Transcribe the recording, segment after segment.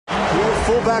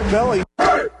fullback belly.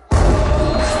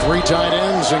 3 tight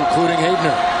ends, including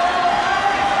Hayden.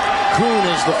 Kuhn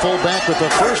is the fullback with the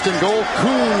first and goal.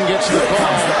 Kuhn gets the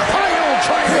call. Pyle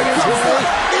trying his way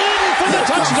in for the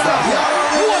touchdown.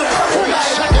 What a great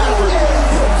second effort.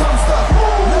 Here comes the.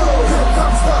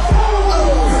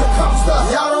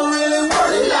 Y'all don't really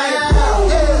want it like that.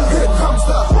 Here comes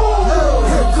the.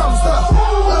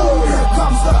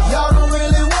 Y'all don't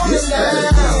really want it like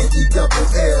that.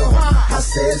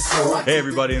 Hey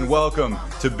everybody, and welcome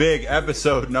to big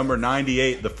episode number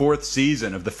 98, the 4th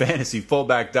season of the Fantasy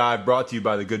Fullback Dive, brought to you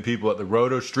by the good people at the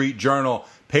Roto Street Journal,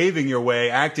 paving your way,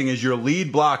 acting as your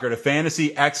lead blocker to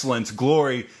fantasy excellence,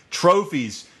 glory,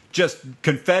 trophies, just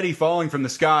confetti falling from the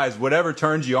skies, whatever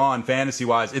turns you on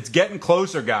fantasy-wise. It's getting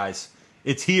closer, guys.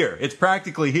 It's here. It's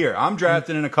practically here. I'm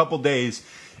drafting in a couple days,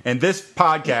 and this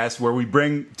podcast where we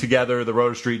bring together the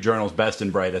Roto Street Journal's best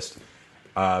and brightest.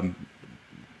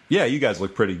 Yeah, you guys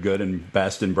look pretty good and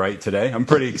best and bright today. I'm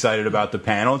pretty excited about the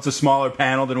panel. It's a smaller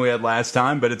panel than we had last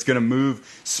time, but it's going to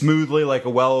move smoothly like a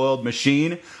well-oiled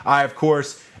machine. I, of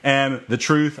course, am the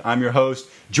truth. I'm your host.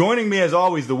 Joining me, as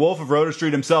always, the Wolf of Roto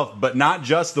Street himself, but not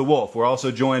just the Wolf. We're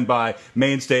also joined by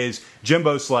mainstays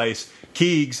Jimbo Slice,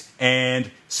 Keegs,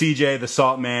 and CJ the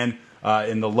Salt Man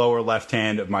in the lower left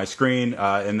hand of my screen.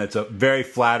 And that's a very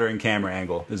flattering camera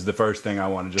angle is the first thing I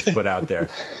want to just put out there.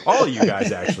 All of you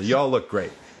guys, actually. Y'all look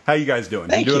great. How you guys doing?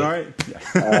 Thank you doing you.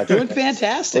 all right? Doing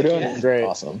fantastic. We're doing great.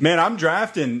 Awesome. Man, I'm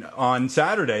drafting on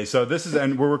Saturday, so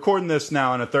and we're recording this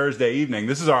now on a Thursday evening.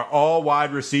 This is our all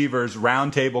wide receivers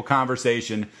roundtable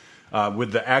conversation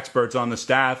with the experts on the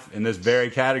staff in this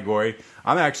very category.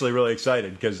 I'm actually really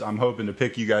excited because I'm hoping to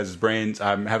pick you guys' brains.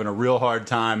 I'm having a real hard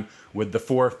time with the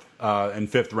 4th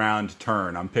and 5th round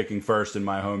turn. I'm picking first in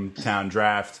my hometown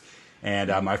draft, and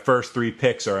my first 3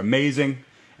 picks are amazing.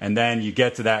 And then you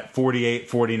get to that 48,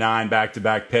 49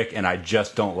 back-to-back pick, and I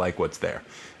just don't like what's there.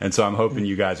 And so I'm hoping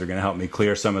you guys are going to help me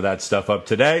clear some of that stuff up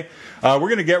today. We're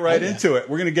going to get right into it.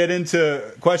 We're going to get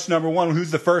into question number 1. Who's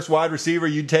the first wide receiver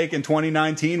you'd take in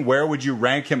 2019? Where would you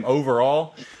rank him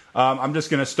overall? I'm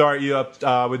just going to start you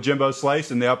up with Jimbo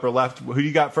Slice in the upper left. Who do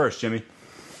you got first, Jimmy?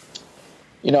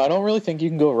 You know, I don't really think you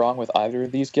can go wrong with either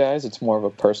of these guys. It's more of a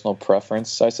personal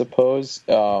preference, I suppose.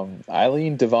 I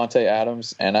lean Davante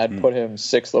Adams, and I'd put him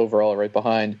 6th overall, right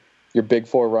behind your big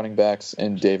 4 running backs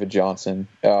and David Johnson.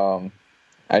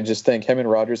 I just think him and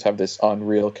Rodgers have this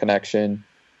unreal connection.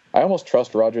 I almost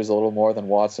trust Rodgers a little more than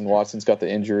Watson. Watson's got the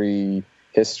injury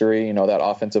history, you know, that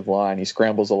offensive line. He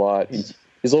scrambles a lot. He's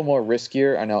a little more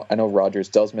riskier. I know Rodgers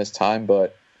does miss time,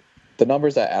 but the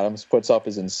numbers that Adams puts up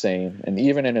is insane. And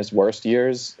even in his worst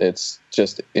years, it's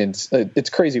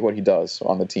crazy what he does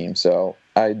on the team. So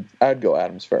I'd go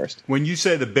Adams first. When you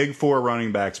say the big 4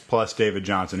 running backs plus David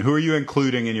Johnson, who are you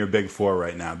including in your big 4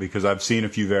 right now? Because I've seen a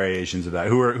few variations of that.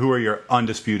 Who are your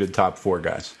undisputed top 4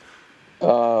 guys?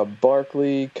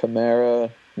 Barkley,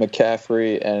 Kamara,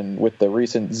 McCaffrey, and with the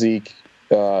recent Zeke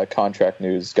contract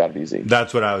news, got to be Zeke.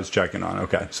 That's what I was checking on.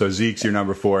 Okay, so Zeke's your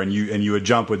number 4, and you would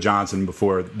jump with Johnson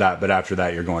before that, but after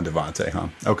that you're going Devontae, huh?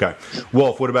 Okay,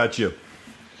 Wolf, what about you?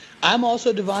 I'm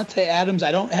also Davante Adams.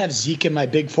 I don't have Zeke in my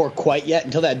big 4 quite yet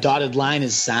until that dotted line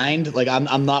is signed. Like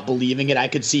I'm not believing it. I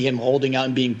could see him holding out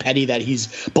and being petty that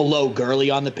he's below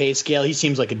Gurley on the pay scale. He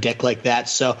seems like a dick like that.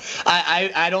 So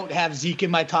I don't have Zeke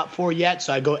in my top 4 yet.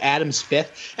 So I go Adams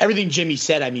 5th. Everything Jimmy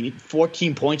said. I mean,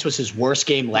 14 points was his worst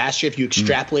game last year. If you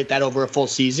extrapolate that over a full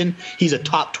season, he's a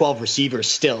top 12 receiver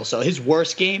still. So his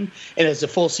worst game and as a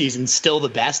full season still the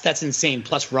best. That's insane.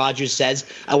 Plus Rodgers says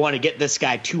I want to get this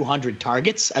guy 200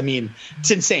 targets. I mean,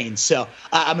 it's insane. So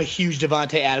I'm a huge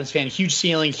Davante Adams fan, huge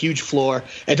ceiling, huge floor.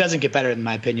 It doesn't get better, in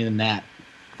my opinion, than that.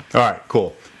 All right,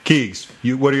 cool. Keegs,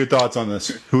 what are your thoughts on this?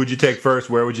 Who would you take first?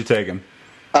 Where would you take him?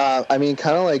 I mean,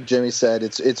 kind of like Jimmy said,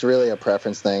 it's really a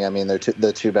preference thing. I mean, they're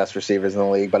the 2 best receivers in the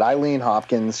league, but I lean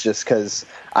Hopkins just because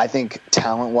I think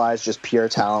talent-wise, just pure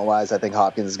talent-wise, I think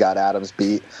Hopkins has got Adams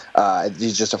beat.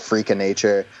 He's just a freak of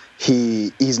nature.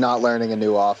 He's not learning a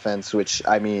new offense, which,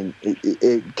 I mean,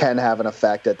 it can have an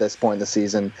effect at this point in the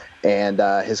season. And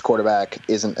his quarterback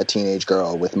isn't a teenage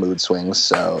girl with mood swings,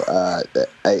 so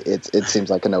it seems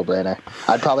like a no-brainer.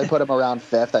 I'd probably put him around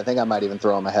 5th. I think I might even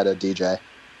throw him ahead of DJ.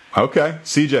 Okay.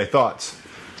 CJ, thoughts?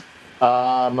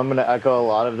 I'm going to echo a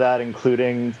lot of that,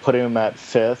 including putting him at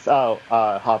 5th.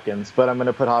 Hopkins. But I'm going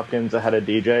to put Hopkins ahead of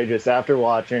DJ just after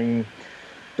watching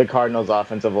the Cardinals'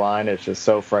 offensive line. It's just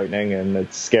so frightening, and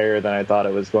it's scarier than I thought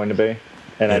it was going to be.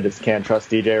 And I just can't trust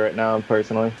DJ right now,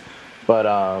 personally. But,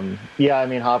 yeah, I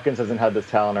mean, Hopkins hasn't had this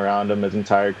talent around him his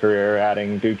entire career,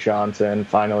 adding Duke Johnson,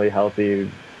 finally healthy,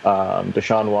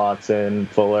 Deshaun Watson,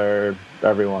 Fuller,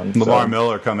 everyone. Lamar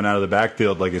Miller coming out of the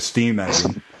backfield like a steam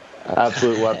engine.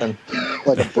 Absolute weapon.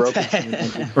 Like a broken.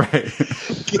 Right.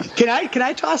 Can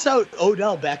I toss out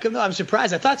Odell Beckham, though? I'm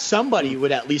surprised. I thought somebody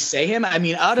would at least say him. I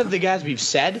mean, out of the guys we've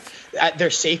said, they're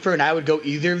safer, and I would go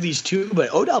either of these two.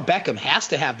 But Odell Beckham has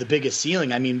to have the biggest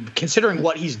ceiling. I mean, considering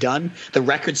what he's done, the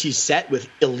records he's set with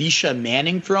Elisha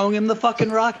Manning throwing him the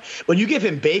fucking rock. When you give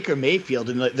him Baker Mayfield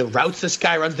and the routes this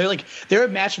guy runs, they're a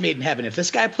match made in heaven. If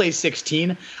this guy plays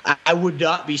 16, I would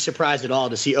not be surprised at all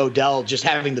to see Odell just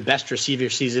having the best receiver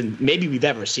season maybe we've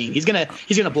ever seen. He's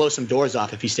gonna blow some doors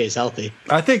off if he stays healthy.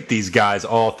 I think these guys,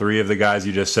 all three of the guys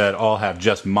you just said, all have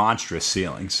just monstrous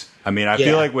ceilings. I mean, I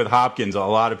feel like with Hopkins, a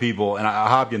lot of people, and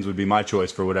Hopkins would be my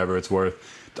choice for whatever it's worth,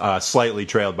 slightly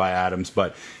trailed by Adams.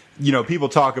 But, people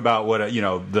talk about what,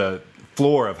 the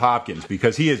floor of Hopkins,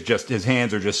 because his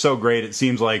hands are just so great. It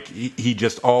seems like he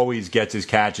just always gets his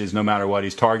catches no matter what.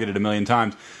 He's targeted a million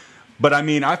times. But, I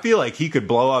mean, I feel like he could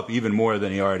blow up even more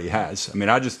than he already has. I mean,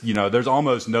 there's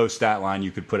almost no stat line you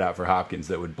could put out for Hopkins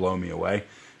that would blow me away.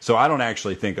 So I don't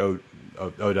actually think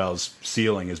Odell's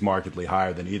ceiling is markedly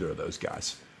higher than either of those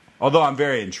guys. Although I'm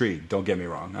very intrigued, don't get me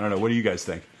wrong. I don't know. What do you guys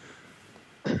think?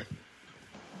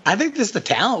 I think this is the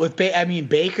talent with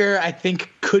Baker, I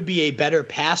think, could be a better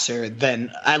passer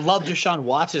than – I love Deshaun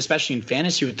Watson, especially in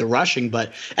fantasy with the rushing,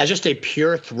 but as just a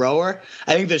pure thrower,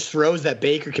 I think there's throws that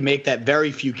Baker can make that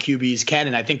very few QBs can,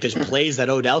 and I think there's plays that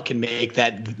Odell can make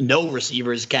that no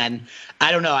receivers can.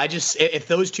 I don't know. If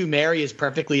those two marry as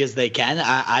perfectly as they can,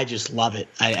 I just love it.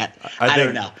 I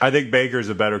don't know. I think Baker's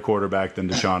a better quarterback than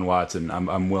Deshaun Watson.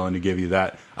 I'm willing to give you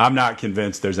that. I'm not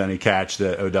convinced there's any catch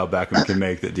that Odell Beckham can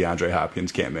make that DeAndre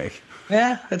Hopkins can't make.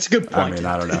 Yeah, that's a good point. I mean,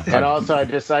 I don't know. And also, I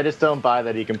just don't buy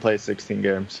that he can play 16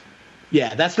 games.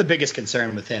 Yeah, that's the biggest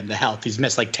concern with him, the health. He's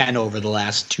missed like 10 over the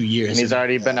last 2 years. And he's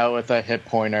already been out with a hip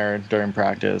pointer during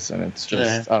practice, and it's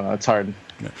just, I don't know, it's hard.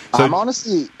 Yeah.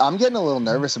 So, I'm getting a little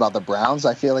nervous about the Browns.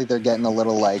 I feel like they're getting a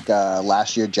little like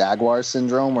last year Jaguars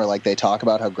syndrome, where like they talk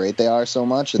about how great they are so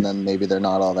much, and then maybe they're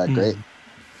not all that great.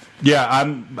 Yeah,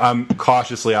 I'm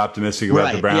cautiously optimistic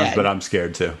about the Browns, but I'm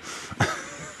scared too.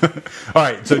 All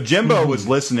right, so Jimbo was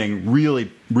listening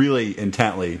really, really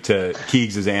intently to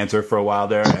Keegs' answer for a while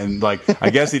there, and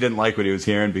I guess he didn't like what he was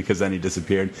hearing because then he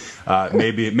disappeared.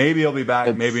 Maybe he'll be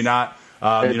back, maybe not.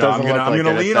 I'm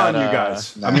gonna lean on you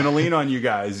guys. I'm gonna lean on you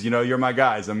guys. You're my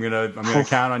guys. I'm gonna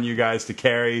count on you guys to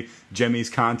carry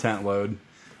Jimmy's content load.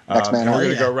 And we're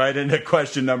going to go right into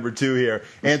question number 2 here.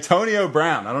 Antonio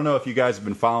Brown. I don't know if you guys have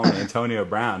been following Antonio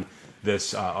Brown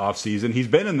this offseason. He's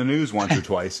been in the news once or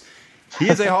twice. He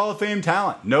is a Hall of Fame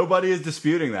talent. Nobody is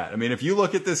disputing that. I mean, if you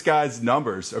look at this guy's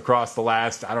numbers across the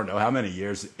last, I don't know how many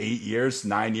years, 8 years,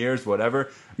 9 years, whatever.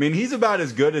 I mean, he's about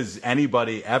as good as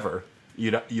anybody ever.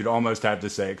 You'd almost have to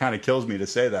say. It kind of kills me to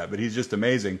say that, but he's just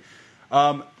amazing.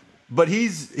 But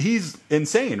he's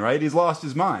insane, right? He's lost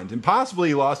his mind. And possibly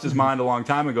he lost his mind a long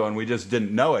time ago and we just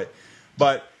didn't know it.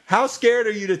 But how scared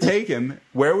are you to take him?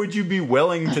 Where would you be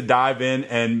willing to dive in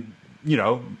and,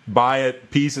 buy a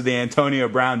piece of the Antonio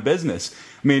Brown business?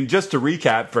 I mean, just to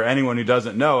recap for anyone who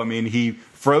doesn't know, I mean, he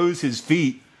froze his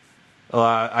feet,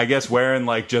 I guess wearing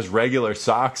just regular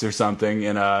socks or something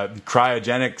in a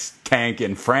cryogenics tank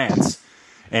in France.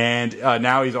 And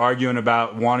now he's arguing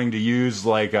about wanting to use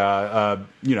a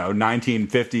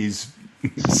 1950s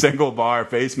single bar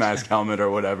face mask helmet or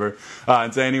whatever,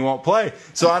 and saying he won't play.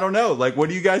 So I don't know. What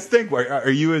do you guys think? Are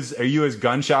you as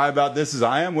gun shy about this as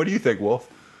I am? What do you think, Wolf?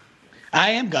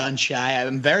 I am gun shy.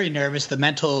 I'm very nervous. The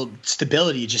mental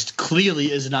stability just clearly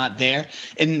is not there.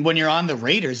 And when you're on the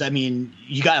Raiders, I mean,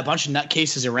 you got a bunch of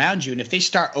nutcases around you. And if they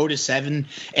start 0-7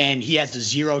 and he has a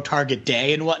 0 target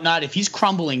day and whatnot, if he's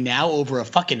crumbling now over a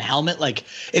fucking helmet,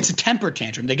 it's a temper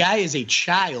tantrum. The guy is a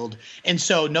child. And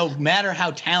so no matter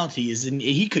how talented he is, and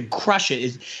he could crush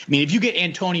it. If you get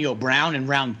Antonio Brown in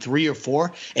round 3 or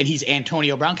 4 and he's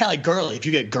Antonio Brown, kind of like Gurley. If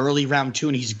you get Gurley round 2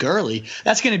 and he's Gurley,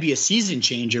 that's going to be a season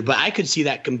changer. But I could see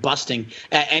that combusting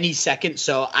at any second.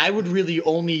 So I would really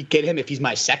only get him if he's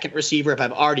my second receiver, if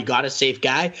I've already got a safe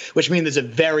guy, which means there's a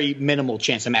very minimal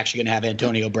chance I'm actually going to have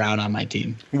Antonio Brown on my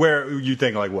team. Where you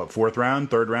think, 4th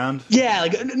round, 3rd round? Yeah,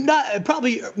 not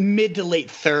probably mid to late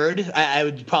 3rd. I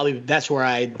would probably, that's where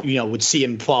I would see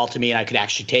him fall to me and I could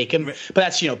actually take him. But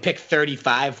that's pick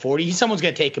 35, 40. Someone's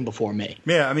going to take him before me.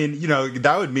 Yeah, I mean,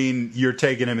 that would mean you're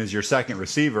taking him as your second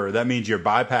receiver. That means you're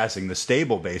bypassing the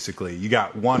stable, basically. You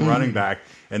got one running back,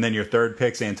 and then your 3rd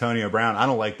pick's Antonio Brown. I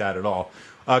don't like that at all.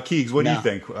 Keegs, what do you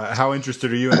think? How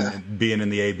interested are you in being in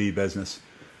the AB business?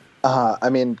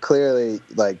 Clearly,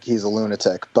 he's a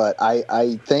lunatic, but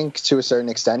I think to a certain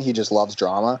extent he just loves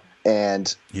drama.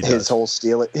 and his whole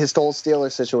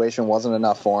Steeler situation wasn't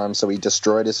enough for him, so he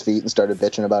destroyed his feet and started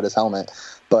bitching about his helmet.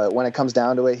 But when it comes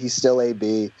down to it, he's still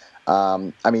AB.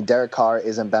 I mean, Derek Carr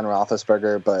isn't Ben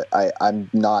Roethlisberger, but I'm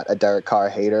not a Derek Carr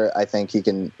hater. I think he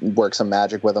can work some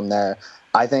magic with him there.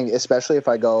 I think, especially if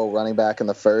I go running back in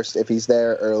the first, if he's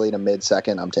there early to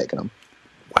mid-second, I'm taking him.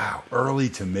 Wow, early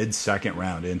to mid-second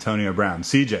round, Antonio Brown.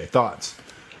 CJ, thoughts?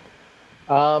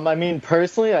 I mean,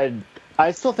 personally,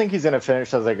 I still think he's going to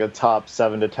finish as like a top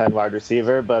 7 to 10 wide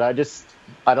receiver, but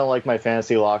I don't like my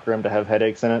fantasy locker room to have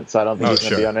headaches in it, so I don't think he's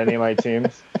going to be on any of my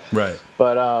teams. Right.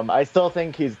 But I still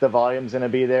think the volume's going to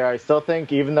be there. I still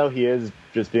think, even though he is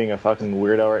just being a fucking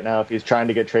weirdo right now, if he's trying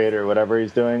to get traded or whatever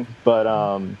he's doing, but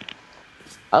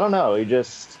I don't know. I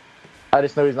just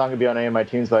know he's not going to be on any of my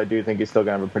teams, but I do think he's still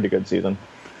going to have a pretty good season.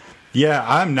 Yeah,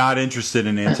 I'm not interested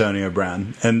in Antonio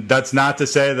Brown, and that's not to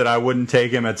say that I wouldn't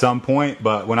take him at some point.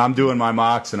 But when I'm doing my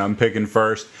mocks and I'm picking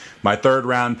first, my third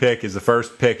round pick is the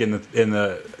first pick in the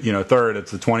third.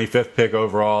 It's the 25th pick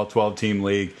overall, 12-team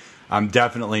league. I'm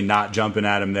definitely not jumping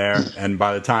at him there. And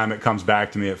by the time it comes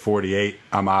back to me at 48,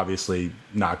 I'm obviously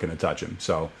not going to touch him.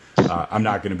 So I'm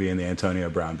not going to be in the Antonio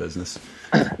Brown business.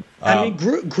 I mean,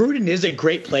 Gruden is a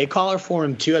great play caller for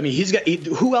him too. I mean,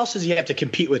 who else does he have to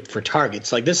compete with for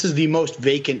targets? Like, this is the most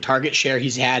vacant target share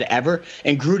he's had ever.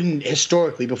 And Gruden,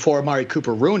 historically, before Amari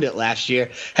Cooper ruined it last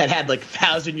year, had like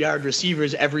 1,000-yard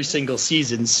receivers every single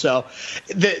season. So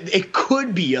it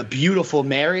could be a beautiful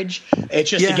marriage. It's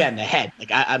just, again, the head.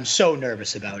 Like, I'm so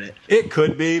nervous about it. It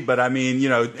could be, but I mean,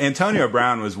 Antonio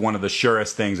Brown was one of the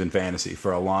surest things in fantasy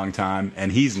for a long time,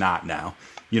 and he's not now.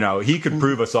 He could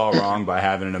prove us all wrong by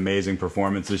having an amazing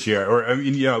performance this year, or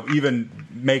even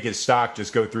make his stock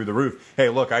just go through the roof. Hey,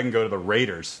 look, I can go to the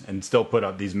Raiders and still put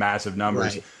up these massive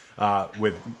numbers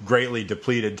with greatly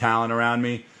depleted talent around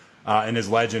me, and his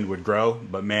legend would grow.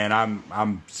 But man,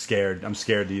 I'm scared. I'm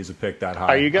scared to use a pick that high.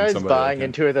 Are you guys buying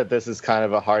into it that this is kind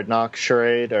of a hard knock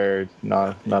charade, or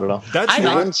not at all? I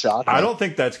don't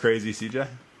think that's crazy, CJ.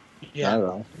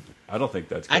 Yeah, I don't think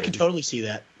that's crazy. I can totally see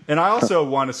that. And I also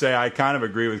want to say I kind of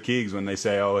agree with Keegs when they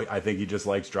say, oh, I think he just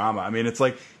likes drama. I mean, it's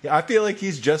like, I feel like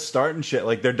he's just starting shit.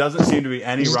 Like, there doesn't seem to be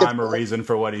any rhyme or reason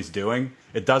for what he's doing.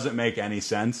 It doesn't make any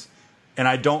sense. And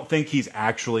I don't think he's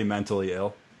actually mentally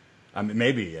ill. I mean,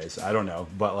 maybe he is. I don't know.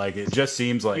 But, like, it just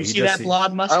seems like... You see that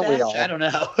blonde mustache? I don't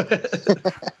know.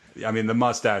 I mean, the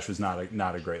mustache was not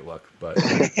a great look. But,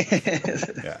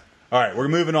 yeah. All right, we're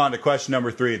moving on to question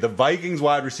number 3. The Vikings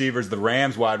wide receivers, the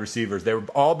Rams wide receivers, they've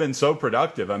all been so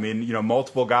productive. I mean,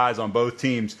 multiple guys on both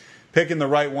teams. Picking the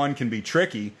right one can be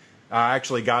tricky. I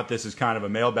actually got this as kind of a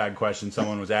mailbag question.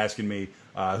 Someone was asking me,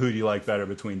 who do you like better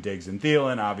between Diggs and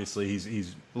Thielen? Obviously,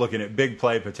 he's looking at big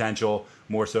play potential,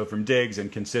 more so from Diggs, and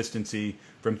consistency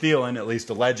from Thielen, at least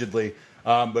allegedly.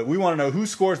 But we want to know who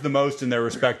scores the most in their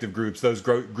respective groups, those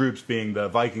groups being the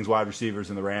Vikings wide receivers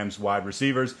and the Rams wide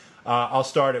receivers. I'll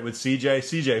start it with CJ.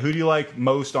 CJ, who do you like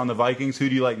most on the Vikings? Who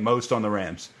do you like most on the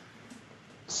Rams?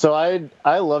 So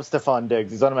I love Stephon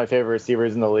Diggs. He's one of my favorite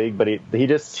receivers in the league, but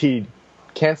he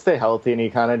can't stay healthy, and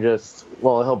he kind of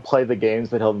he'll play the games,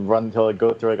 but he'll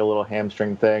go through like a little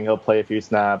hamstring thing. He'll play a few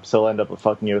snaps. He'll end up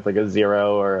fucking you with like a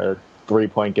 0 or a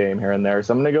 3-point game here and there.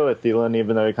 So I'm going to go with Thielen,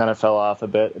 even though he kind of fell off a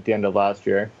bit at the end of last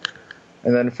year.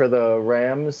 And then for the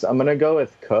Rams, I'm going to go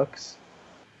with Cooks.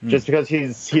 Just because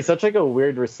he's such like a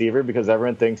weird receiver, because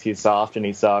everyone thinks he's soft and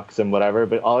he sucks and whatever,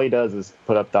 but all he does is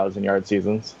put up 1,000-yard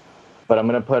seasons. But I'm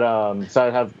gonna put so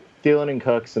I have Thielen and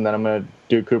Cooks, and then I'm gonna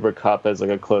do Cooper Kupp as like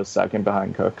a close second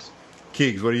behind Cooks.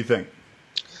 Keegs, what do you think?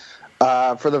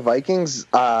 For the Vikings,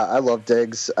 I love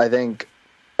Diggs. I think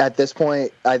at this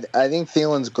point, I think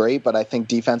Thielen's great, but I think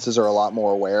defenses are a lot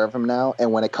more aware of him now.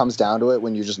 And when it comes down to it,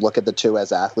 when you just look at the two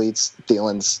as athletes,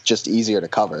 Thielen's just easier to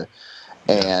cover.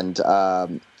 And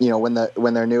when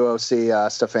their new OC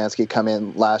Stefanski come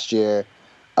in last year,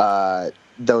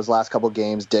 those last couple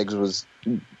games, Diggs was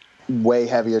way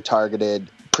heavier targeted,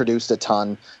 produced a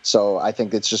ton. So I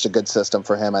think it's just a good system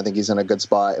for him. I think he's in a good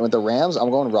spot. And with the Rams, I'm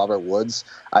going Robert Woods.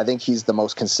 I think he's the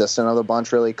most consistent of the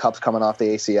bunch, really. Kupp's coming off the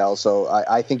ACL, so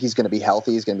I think he's going to be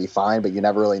healthy. He's going to be fine, but you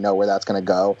never really know where that's going to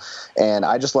go. And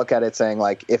I just look at it saying,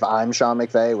 like, if I'm Sean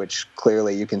McVay, which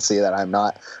clearly you can see that I'm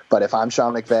not, but if I'm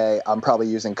Sean McVay, I'm probably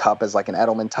using Kupp as like an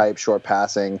Edelman type, short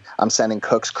passing. I'm sending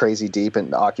Cooks crazy deep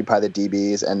and occupy the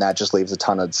DBs, and that just leaves a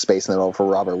ton of space in the middle for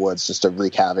Robert Woods just to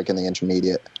wreak havoc in the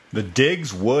intermediate. The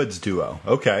Diggs-Woods duo.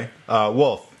 Okay.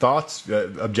 Wolf, thoughts,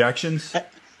 objections?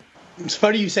 It's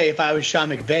funny you say if I was Sean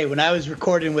McVay. When I was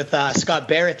recording with Scott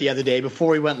Barrett the other day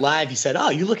before we went live, he said, "Oh,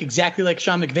 you look exactly like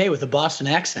Sean McVay with a Boston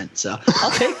accent." So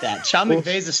I'll take that. Sean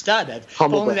McVay's a stud. If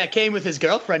only that came with his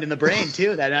girlfriend in the brain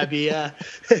too, then I'd be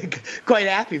quite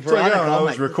happy for. I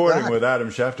was recording with Adam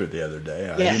Schefter the other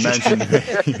day. He mentioned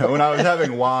when I was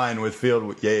having wine with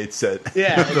Field Yates. Said,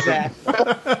 "Yeah, exactly."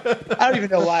 I don't even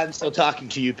know why I'm still talking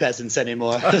to you peasants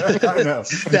anymore. I know.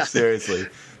 Seriously.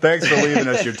 Thanks for leaving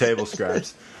us your table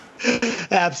scraps.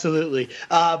 Absolutely.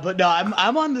 But no,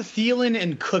 I'm on the Thielen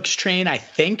and Cooks train, I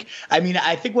think. I mean,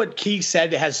 I think what Keith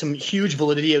said has some huge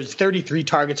validity. It was 33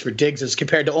 targets for Diggs as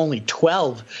compared to only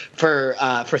 12 for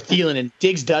Thielen. And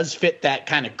Diggs does fit that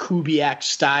kind of Kubiak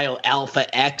style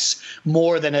Alpha X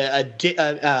more than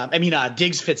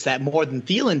Diggs fits that more than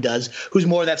Thielen does, who's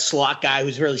more that slot guy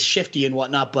who's really shifty and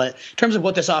whatnot. But in terms of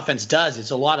what this offense does, it's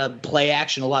a lot of play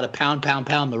action, a lot of pound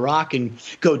the rock and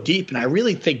go deep. And I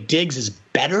really think Diggs is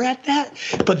better at that.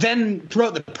 But then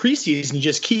throughout the preseason, you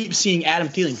just keep seeing Adam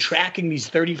Thielen tracking these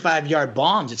 35-yard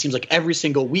bombs, it seems like, every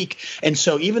single week. And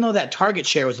so even though that target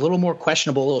share was a little more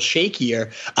questionable, a little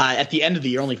shakier at the end of the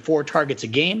year, only 4 targets a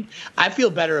game, I feel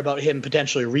better about him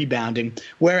potentially rebounding.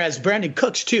 Whereas Brandon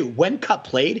Cooks, too, when Kupp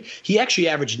played, he actually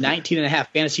averaged 19.5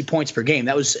 fantasy points per game.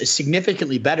 That was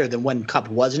significantly better than when Kupp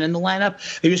wasn't in the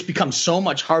lineup. They just become so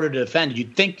much harder to defend.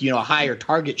 You'd think, a higher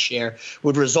target share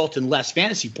would result in less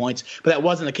fantasy points, but that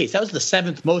wasn't the case. That was the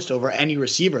 7th most over any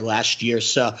receiver last year.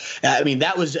 So,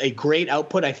 that was a great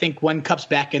output. I think when Kupp's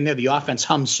back in there, the offense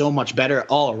hums so much better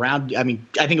all around. I mean,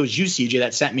 I think it was you, CJ,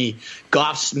 that sent me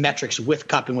Goff's metrics with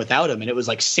Kupp and without him, and it was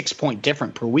like 6-point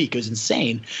different per week. It was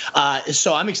insane.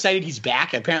 So I'm excited he's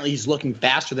back. Apparently he's looking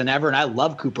faster than ever, and I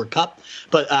love Cooper Kupp.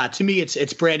 But to me,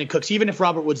 it's Brandon Cooks. Even if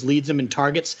Robert Woods leads him in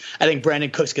targets, I think Brandon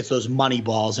Cooks gets those money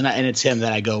balls, and it's him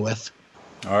that I go with.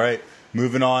 All right.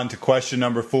 Moving on to question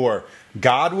number 4.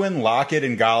 Godwin, Lockett,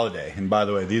 and Golladay. And by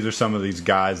the way, these are some of these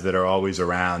guys that are always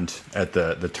around at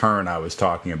the turn I was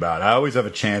talking about. I always have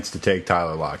a chance to take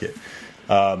Tyler Lockett.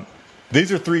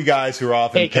 These are 3 guys who are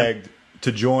often pegged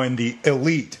to join the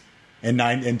elite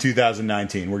in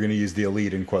 2019. We're going to use the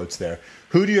elite in quotes there.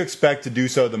 Who do you expect to do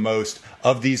so the most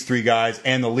of these 3 guys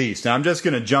and the least? Now, I'm just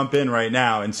going to jump in right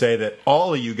now and say that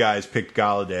all of you guys picked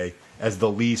Golladay as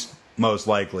the least most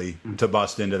likely to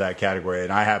bust into that category,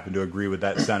 and I happen to agree with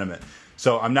that sentiment.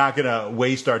 So I'm not going to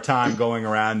waste our time going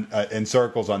around in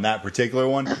circles on that particular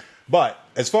one. But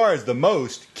as far as the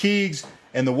most, Keegs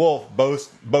and the Wolf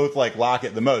both like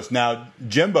Lockett the most. Now,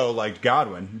 Jimbo liked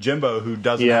Godwin. Jimbo, who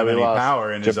doesn't have any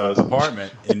power in his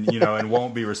apartment and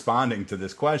won't be responding to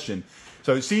this question.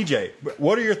 So, CJ,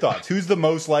 what are your thoughts? Who's the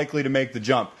most likely to make the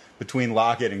jump between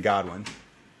Lockett and Godwin?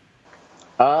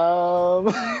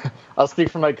 I'll speak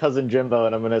for my cousin Jimbo,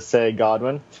 and I'm going to say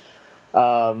Godwin.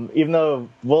 Even though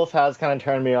Wolf has kind of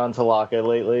turned me on to Lockett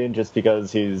lately, just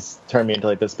because he's turned me into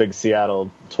like this big Seattle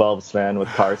 12s fan with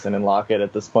Carson and Lockett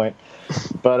at this point.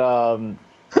 But I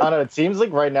don't know, it seems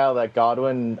like right now that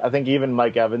Godwin, I think even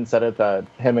Mike Evans said it, that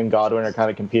him and Godwin are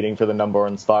kind of competing for the number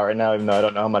 1 spot right now, even though I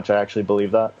don't know how much I actually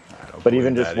believe that. But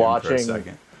even just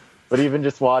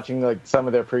watching like some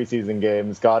of their preseason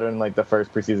games, Godwin, like the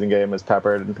first preseason game, was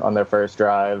peppered on their first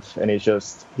drive, and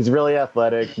he's really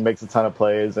athletic, makes a ton of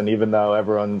plays, and even though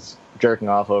everyone's jerking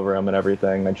off over him and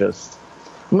everything, I'm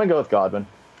gonna go with Godwin.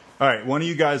 All right, one of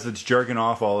you guys that's jerking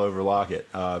off all over Lockett,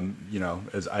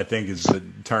 as I think is the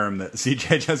term that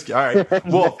CJ just. All right,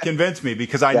 Wolf, convince me,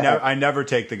 because I never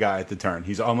take the guy at the turn.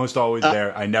 He's almost always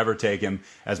there. I never take him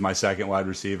as my second wide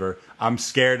receiver. I'm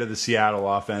scared of the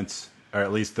Seattle offense, or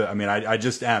at least I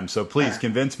just am. So please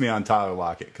convince me on Tyler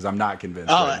Lockett, because I'm not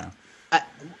convinced right now.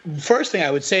 First thing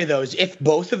I would say, though, is if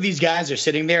both of these guys are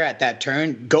sitting there at that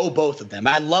turn, go both of them.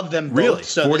 I love them both. Really?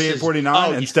 So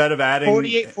 48-49 instead of adding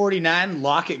 48-49,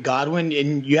 Lockett, Godwin,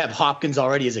 and you have Hopkins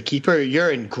already as a keeper. You're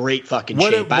in great fucking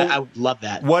shape. I would love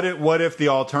that. What if the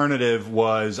alternative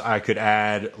was I could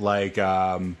add like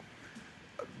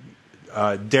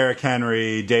Derrick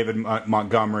Henry, David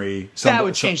Montgomery. That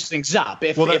would change things up.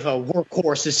 If a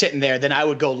workhorse is sitting there, then I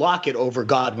would go Lockett over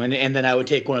Godwin, and then I would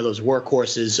take one of those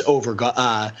workhorses over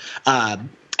I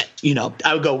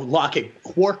would go Lockett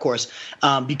workhorse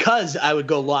because I would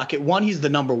go Lockett. One, he's the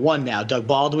number 1 now. Doug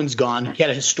Baldwin's gone. He had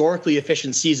a historically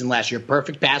efficient season last year,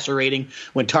 perfect passer rating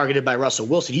when targeted by Russell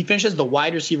Wilson. He finishes the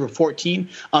wide receiver 14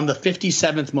 on the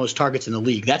 57th most targets in the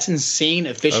league. That's insane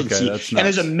efficiency. Okay, that's nuts. And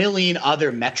there's a million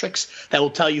other metrics that will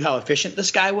tell you how efficient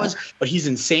this guy was, but he's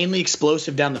insanely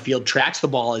explosive down the field, tracks the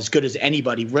ball as good as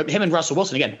anybody. Him and Russell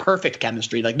Wilson, again, perfect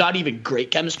chemistry, like not even great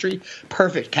chemistry,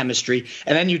 perfect chemistry.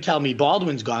 And then you tell me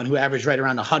Baldwin's gone, who averaged right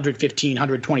around 115,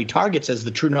 120 targets as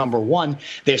the true number one.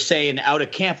 They're saying out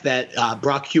of camp that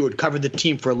Brock Huard covered the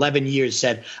team for 11 years,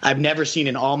 said, I've never seen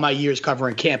in all my years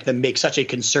covering camp them make such a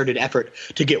concerted effort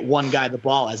to get one guy the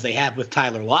ball as they have with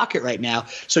Tyler Lockett right now.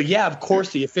 So, yeah, of course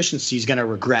the efficiency is going to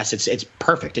regress. It's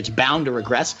perfect. It's bound to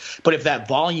regress. But if that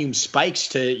volume spikes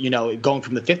to, going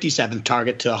from the 57th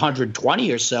target to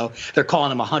 120 or so, they're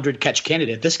calling him a 100-catch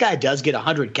candidate. If this guy does get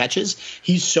 100 catches,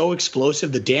 he's so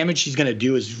explosive. The damage he's going to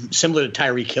do is similar to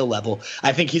Tyreek Hill level.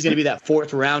 I think he's going to be that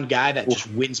fourth-round guy that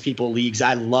just wins people leagues.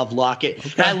 I love Lockett.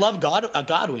 Okay. And I love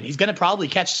Godwin. He's going to probably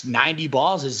catch 90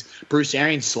 balls as Bruce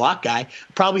Arians' slot guy.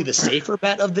 Probably the safer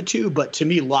bet of the two, but to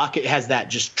me, Lockett has that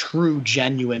just true,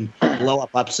 genuine blow-up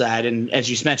upside. And as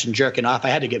you mentioned, jerking off, I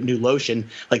had to get new lotion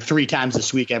like 3 times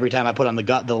this week every time I put on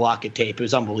the Lockett tape. It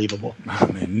was unbelievable. Oh,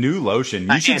 man, new lotion.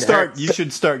 You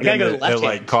should start getting it at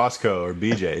like Costco or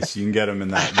BJ's. You can get them in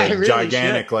that really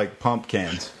gigantic should. Like pump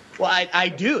cans. Well, I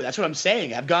do. That's what I'm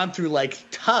saying. I've gone through like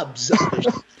tubs of this.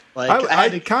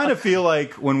 I kind of feel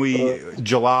like when we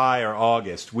July or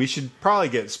August, we should probably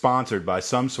get sponsored by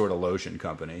some sort of lotion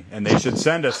company, and they should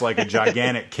send us like a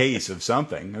gigantic case of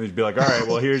something. And we'd be like, all right,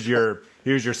 well, here's your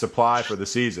supply for the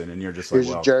season, and you're just like,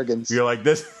 well, Jergens. You're like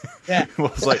this. Yeah. Well,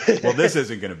 it's like, well, this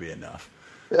isn't going to be enough.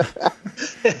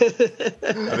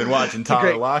 I've been watching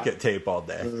Tyler Lockett tape all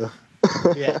day.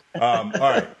 Yeah. All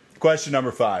right. Question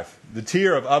number 5. The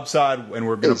tier of upside, and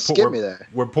we're going to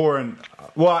we're pouring.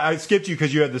 Well, I skipped you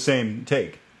because you had the same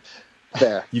take.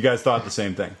 There. You guys thought the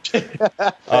same thing.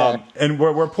 And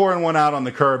we're pouring one out on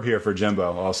the curb here for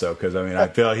Jimbo also because, I mean, I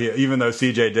feel even though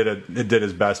CJ did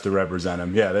his best to represent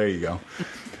him. Yeah, there you go.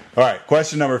 All right,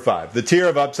 question number 5. The tier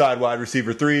of upside wide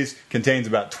receiver 3s contains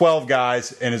about 12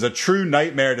 guys and is a true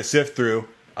nightmare to sift through.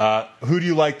 Who do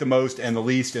you like the most and the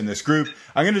least in this group?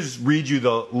 I'm going to just read you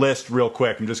the list real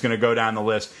quick. I'm just going to go down the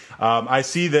list. I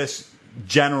see this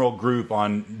general group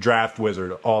on Draft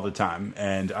Wizard all the time,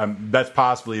 and that's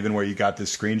possibly even where you got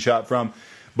this screenshot from.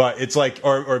 But it's like,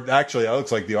 or actually, it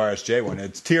looks like the RSJ one.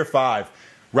 It's tier 5.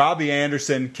 Robbie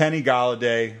Anderson, Kenny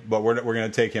Golladay, but we're going to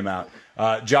take him out.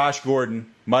 Josh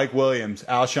Gordon, Mike Williams,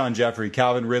 Alshon Jeffrey,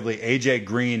 Calvin Ridley, AJ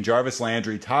Green, Jarvis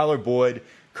Landry, Tyler Boyd,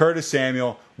 Curtis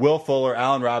Samuel, Will Fuller,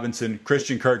 Allen Robinson,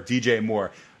 Christian Kirk, DJ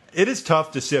Moore. It is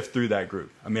tough to sift through that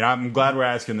group. I mean, I'm glad we're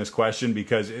asking this question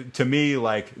because to me,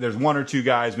 like, there's 1 or 2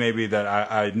 guys maybe that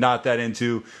I'm not that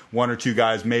into, 1 or 2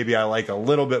 guys maybe I like a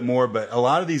little bit more, but a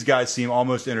lot of these guys seem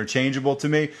almost interchangeable to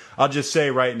me. I'll just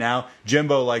say right now,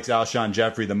 Jimbo likes Alshon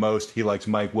Jeffrey the most. He likes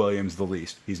Mike Williams the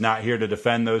least. He's not here to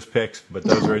defend those picks, but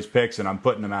those are his picks, and I'm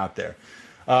putting them out there.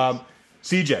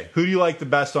 CJ, who do you like the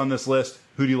best on this list?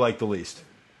 Who do you like the least?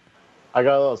 I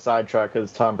got a little sidetracked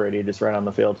because Tom Brady just ran on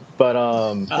the field. But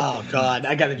oh God,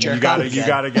 I got to jerk. You got to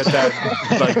get that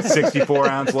like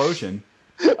 64-ounce lotion.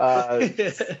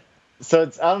 So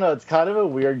it's, I don't know, it's kind of a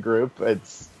weird group.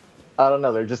 It's, I don't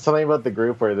know, there's just something about the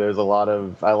group where there's a lot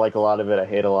of, I like a lot of it, I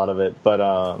hate a lot of it. But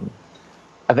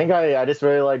I think I just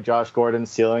really like Josh Gordon's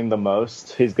ceiling the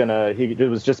most. He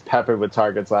was just peppered with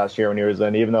targets last year when he was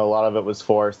in, even though a lot of it was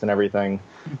forced and everything.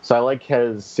 So I like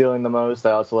his ceiling the most.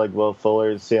 I also like Will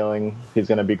Fuller's ceiling. He's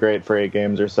going to be great for 8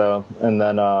 games or so. And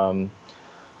then, I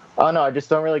don't know, I just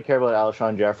don't really care about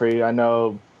Alshon Jeffrey. I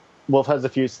know Wolf has a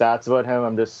few stats about him.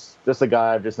 I'm just a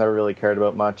guy I've just never really cared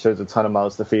about much. There's a ton of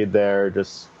mouths to feed there,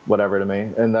 just whatever to me.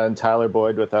 And then Tyler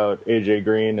Boyd without AJ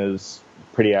Green is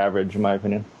pretty average, in my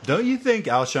opinion. Don't you think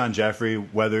Alshon Jeffrey,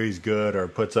 whether he's good or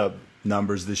puts up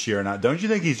numbers this year or not, don't you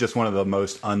think he's just one of the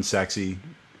most unsexy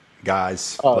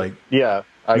guys? Yeah.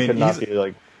 I mean, could not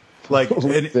be like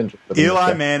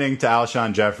Eli Manning to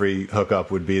Alshon Jeffrey hookup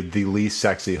would be the least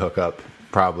sexy hookup,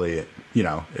 probably,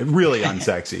 really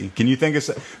unsexy. Can you think of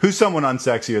who's someone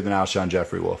unsexier than Alshon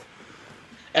Jeffrey, Wolf?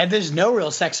 And there's no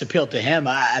real sex appeal to him.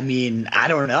 I mean, I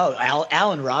don't know.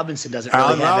 Allen Robinson doesn't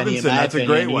really have any, in my that's a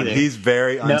great one. Either. He's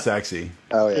very unsexy.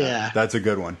 Oh, yeah. That's a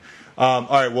good one. All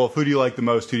right, Wolf, who do you like the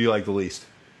most? Who do you like the least?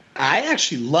 I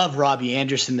actually love Robbie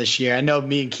Anderson this year. I know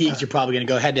me and Keegs are probably going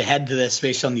to go head-to-head to this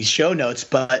based on these show notes,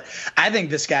 but I think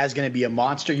this guy's going to be a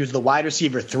monster. He was the wide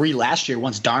receiver 3 last year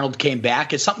once Darnold came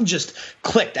back. Something just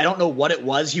clicked. I don't know what it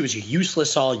was. He was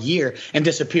useless all year and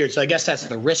disappeared. So I guess that's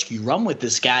the risk you run with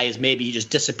this guy is maybe he just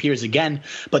disappears again.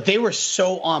 But they were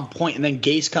so on point, and then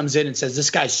Gase comes in and says, this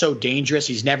guy's so dangerous.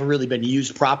 He's never really been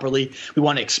used properly. We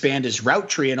want to expand his route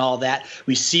tree and all that.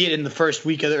 We see it in the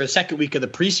second week of the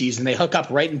preseason. They hook up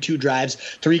right in 2 drives,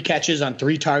 3 catches on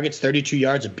 3 targets, 32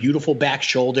 yards, a beautiful back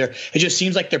shoulder. It just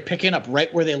seems like they're picking up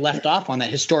right where they left off on that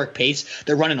historic pace.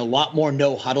 They're running a lot more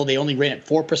no huddle. They only ran it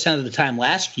 4% of the time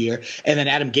last year, and then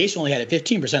Adam Gase only had it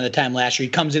 15% of the time last year.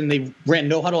 He comes in and they ran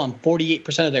no huddle on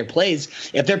 48% of their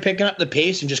plays. If they're picking up the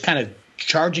pace and just kind of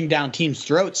charging down teams'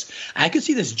 throats, I could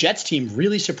see this Jets team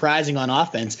really surprising on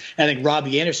offense. And I think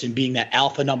Robbie Anderson being that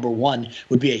alpha number 1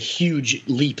 would be a huge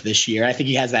leap this year. I think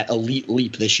he has that elite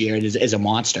leap this year and is a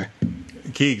monster.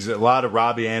 Keegs, a lot of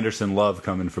Robbie Anderson love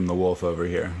coming from the Wolf over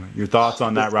here. Your thoughts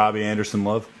on that Robbie Anderson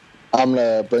love? I'm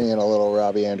going to bring in a little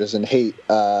Robbie Anderson hate.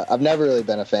 I've never really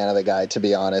been a fan of the guy, to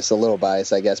be honest. A little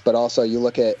biased, I guess. But also, you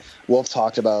look at Wolf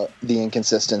talked about the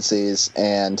inconsistencies,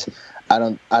 and I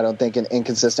don't think an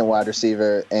inconsistent wide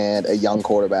receiver and a young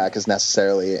quarterback is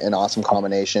necessarily an awesome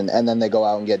combination. And then they go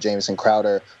out and get Jamison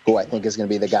Crowder, who I think is going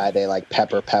to be the guy they like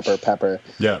pepper.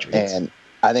 Yeah. And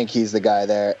I think he's the guy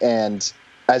there. And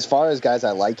as far as guys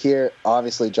I like here,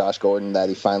 obviously Josh Gordon, that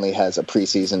he finally has a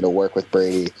preseason to work with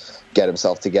Brady, get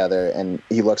himself together, and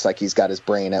he looks like he's got his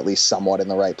brain at least somewhat in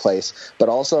the right place. But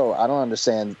also, I don't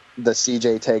understand the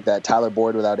CJ take that Tyler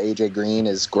Boyd without AJ Green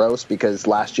is gross, because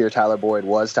last year Tyler Boyd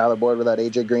was Tyler Boyd without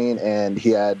AJ Green, and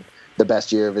he had the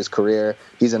best year of his career.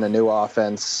 He's in a new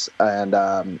offense, and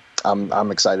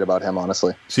I'm excited about him,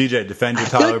 honestly. CJ, defend your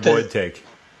Tyler Boyd take.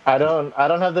 I don't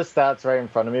have the stats right in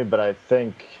front of me, but I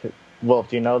think, Wolf,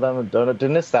 do you know them?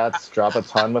 Didn't his stats drop a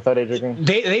ton without AJ Green?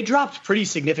 They dropped pretty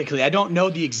significantly. I don't know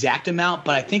the exact amount,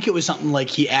 but I think it was something like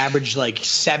he averaged like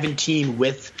 17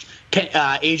 with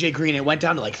AJ Green. It went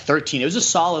down to like 13. It was a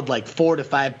solid like 4 to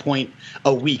 5 point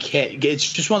a week hit.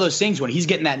 It's just one of those things when he's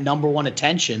getting that number 1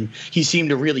 attention, he seemed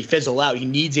to really fizzle out. He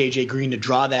needs AJ Green to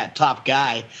draw that top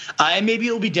guy. And maybe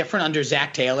it'll be different under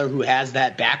Zach Taylor, who has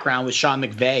that background with Sean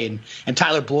McVay, and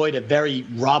Tyler Boyd, a very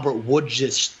Robert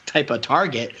Woods type of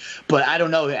target. But I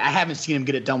don't know. I haven't seen him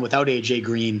get it done without AJ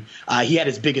Green. He had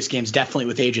his biggest games definitely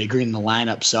with AJ Green in the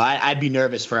lineup. So I'd be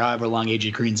nervous for however long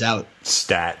AJ Green's out.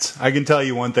 Stats. I can tell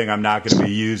you one thing I'm not going to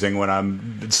be using when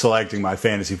I'm selecting my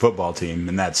fantasy football team,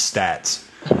 and that's stats.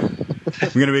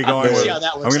 I'm going to be going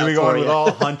with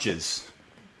all hunches.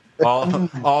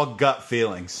 All gut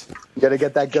feelings. You got to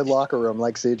get that good locker room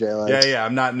like CJ likes. Yeah.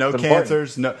 I'm not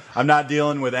cancers. No, I'm not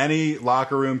dealing with any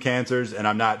locker room cancers, and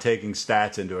I'm not taking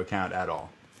stats into account at all.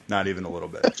 Not even a little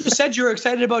bit. You said you were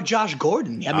excited about Josh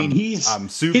Gordon. I mean, I'm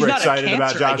super excited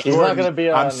about Josh Gordon.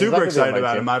 I'm super excited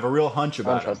about him. I have a real hunch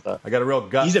about him. I got a real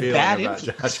gut feeling about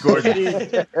Josh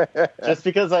Gordon. Just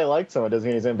because I liked him, it doesn't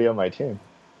mean he's going to be on my team.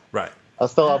 Right. I'll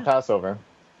pass over.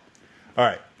 All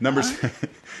right. Number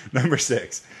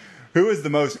 6. Who is the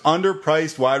most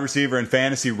underpriced wide receiver in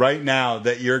fantasy right now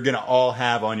that you're going to all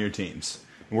have on your teams?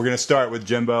 And we're going to start with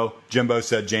Jimbo. Jimbo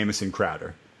said Jamison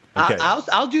Crowder. Okay.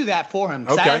 I'll do that for him,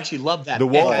 because I actually love that. The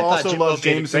Wolf also loves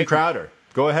Jamison Crowder.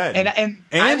 Go ahead. And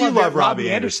you love Robbie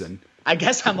Anderson. I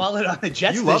guess I'm all in on the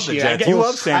Jets you love this year. Jets. You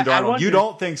love Sam Darnold. You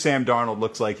don't think Sam Darnold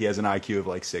looks like he has an IQ of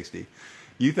like 60.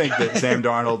 You think that Sam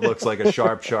Darnold looks like a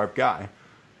sharp guy.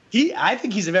 I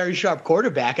think he's a very sharp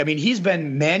quarterback. I mean, he's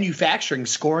been manufacturing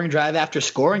scoring drive after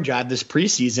scoring drive this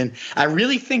preseason. I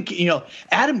really think,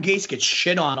 Adam Gase gets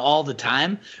shit on all the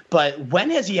time, but when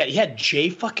has he had Jay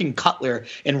fucking Cutler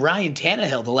and Ryan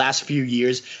Tannehill the last few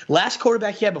years. Last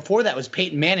quarterback he had before that was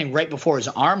Peyton Manning right before his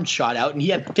arm shot out, and he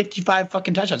had 55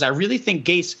 fucking touchdowns. I really think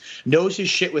Gase knows his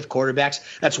shit with quarterbacks.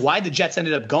 That's why the Jets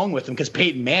ended up going with him, because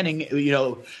Peyton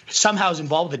Manning, somehow is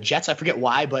involved with the Jets. I forget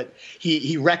why, but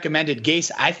he recommended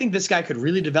Gase. I think this guy could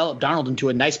really develop Darnold into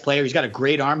a nice player. He's got a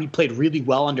great arm. He played really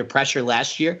well under pressure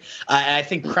last year. And I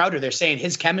think Crowder, they're saying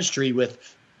his chemistry with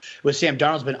Sam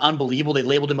Darnold's been unbelievable. They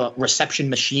labeled him a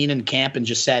reception machine in camp and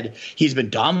just said he's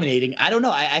been dominating. I don't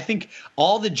know. I think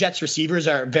all the Jets receivers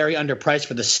are very underpriced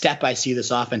for the step I see this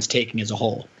offense taking as a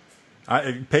whole.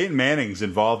 Peyton Manning's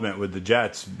involvement with the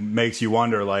Jets makes you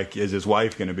wonder, like, is his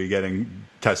wife going to be getting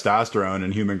testosterone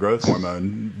and human growth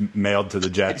hormone mailed to the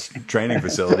Jets training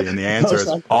facility? And the answer is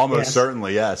almost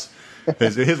certainly yes.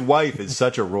 His wife is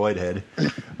such a roid head.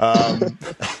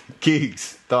 Keegs,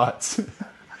 thoughts?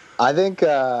 I think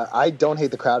I don't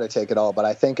hate the Crowder take at all, but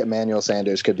I think Emmanuel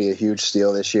Sanders could be a huge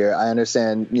steal this year. I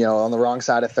understand, on the wrong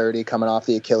side of 30, coming off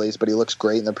the Achilles, but he looks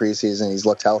great in the preseason. He's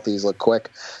looked healthy. He's looked quick.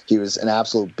 He was an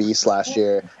absolute beast last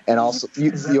year. And also,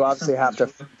 you obviously have to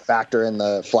factor in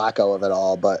the Flacco of it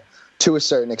all, but to a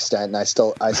certain extent, and I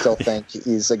still think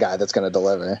he's a guy that's going to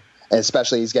deliver. And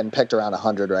especially he's getting picked around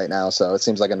 100 right now, so it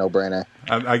seems like a no-brainer.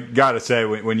 I got to say,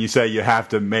 when you say you have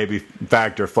to maybe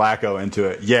factor Flacco into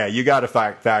it, yeah, you got to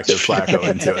factor Flacco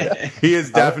into it. He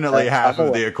is definitely half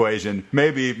of the equation,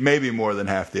 maybe more than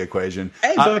half the equation.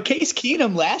 Hey, but Case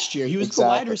Keenum last year, he was the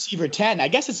wide receiver 10. I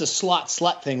guess it's a slot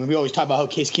slut thing. We always talk about how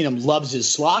Case Keenum loves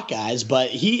his slot guys,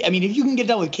 but if you can get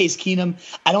done with Case Keenum,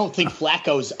 I don't think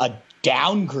Flacco's a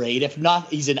downgrade. If not,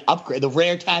 he's an upgrade. The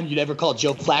rare time you'd ever call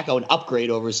Joe Flacco an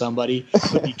upgrade over somebody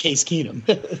would be Case Keenum.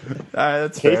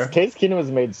 That's fair. Case Keenum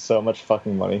has made so much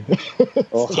fucking money.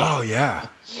 Oh yeah,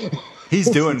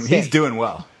 he's doing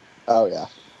well. Oh yeah,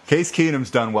 Case Keenum's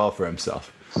done well for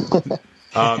himself.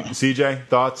 CJ,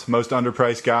 thoughts? Most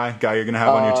underpriced guy you're gonna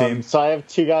have on your team? So I have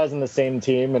two guys in the same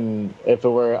team, and if it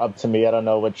were up to me, I don't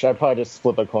know which. I'd probably just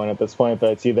flip a coin at this point,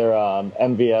 but it's either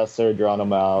MVS or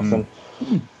Geronimo Allison.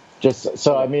 Just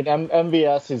so I mean,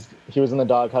 MVS he was in the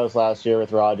doghouse last year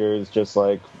with Rodgers. Just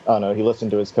like I don't know, he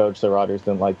listened to his coach, so Rodgers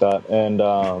didn't like that. And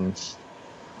I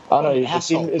don't know,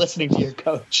 asshole listening to your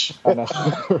coach. I know.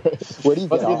 Where do you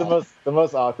must be the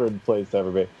most awkward place to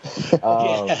ever be.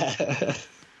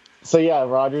 So yeah,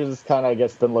 Rodgers has kind of I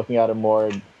guess been looking at him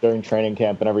more during training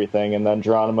camp and everything, and then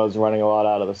Geronimo's running a lot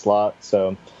out of the slot,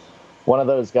 so. One of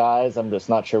those guys, I'm just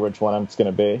not sure which one it's going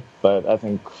to be, but I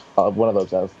think one of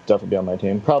those guys will definitely be on my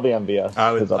team. Probably MVS.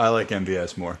 I like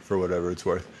MVS more for whatever it's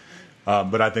worth,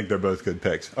 but I think they're both good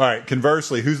picks. All right,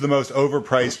 conversely, who's the most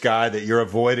overpriced guy that you're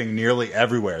avoiding nearly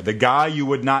everywhere? The guy you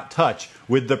would not touch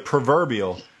with the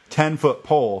proverbial 10-foot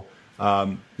pole.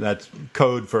 That's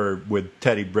code for with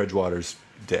Teddy Bridgewater's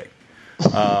dick.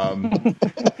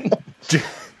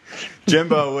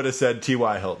 Jimbo would have said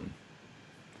T.Y. Hilton.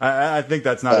 I think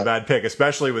that's not a bad pick,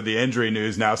 especially with the injury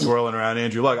news now swirling around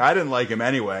Andrew Luck. I didn't like him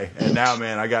anyway, and now,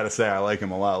 man, I got to say I like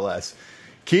him a lot less.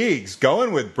 Keegs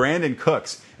going with Brandon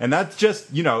Cooks, and that's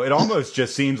just, it almost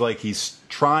just seems like he's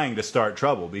trying to start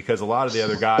trouble because a lot of the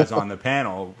other guys on the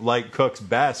panel like Cooks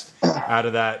best out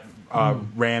of that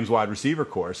Rams wide receiver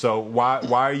core. So why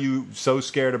are you so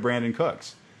scared of Brandon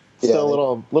Cooks? Still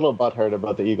a little butthurt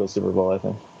about the Eagles Super Bowl, I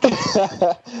think.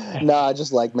 No, I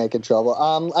just like making trouble.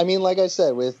 I mean, like I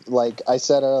said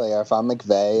earlier, if I'm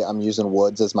McVay, I'm using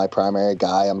Woods as my primary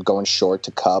guy. I'm going short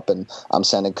to Kupp, and I'm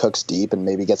sending Cooks deep and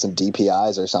maybe get some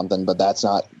DPIs or something. But that's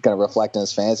not going to reflect in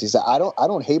his fantasy. So I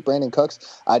don't hate Brandon Cooks.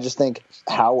 I just think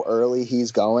how early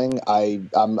he's going,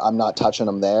 I'm not touching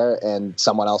him there, and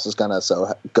someone else is gonna.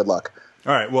 So good luck.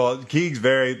 All right. Well, Keegs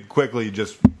very quickly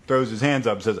just throws his hands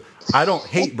up and says, I don't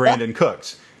hate Brandon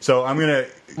Cooks. So I'm going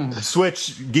to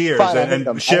switch gears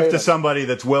and shift to somebody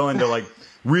that's willing to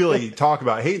really talk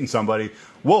about hating somebody.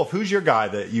 Wolf, who's your guy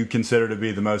that you consider to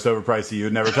be the most overpriced that you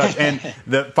would never touch? And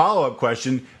the follow-up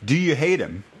question, do you hate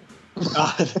him?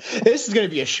 This is going to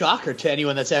be a shocker to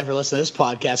anyone that's ever listened to this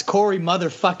podcast. Corey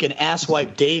motherfucking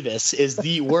Asswipe Davis is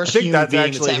the worst human being that's ever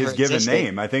actually his given existed.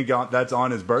 name. I think that's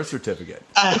on his birth certificate.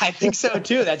 I think so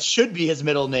too. That should be his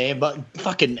middle name. But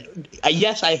fucking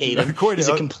yes, I hate him. According He's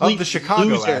a complete of the Chicago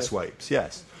loser. Asswipes,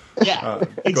 yes. Yeah,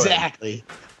 exactly.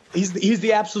 He's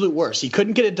the absolute worst. He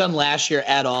couldn't get it done last year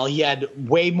at all. He had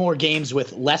way more games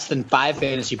with less than 5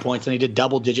 fantasy points than he did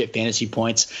double-digit fantasy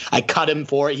points. I cut him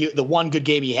for it. The one good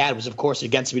game he had was, of course,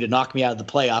 against me to knock me out of the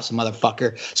playoffs,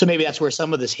 motherfucker. So maybe that's where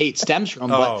some of this hate stems from.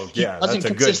 But yeah, that's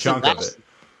a good chunk of it.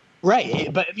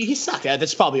 Right, but I mean, he sucked.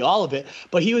 That's probably all of it.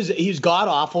 But he was god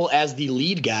awful as the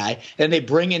lead guy. And they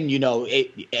bring in,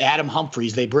 Adam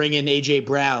Humphries. They bring in AJ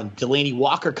Brown. Delaney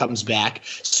Walker comes back.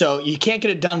 So you can't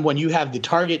get it done when you have the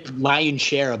target lion's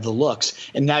share of the looks.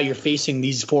 And now you're facing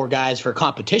these 4 guys for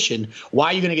competition.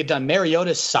 Why are you going to get done?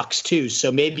 Mariota sucks too.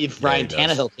 So maybe if Ryan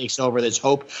Tannehill takes over, there's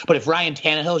hope. But if Ryan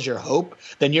Tannehill is your hope,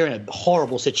 then you're in a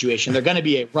horrible situation. They're going to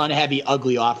be a run-heavy,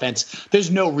 ugly offense.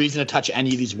 There's no reason to touch any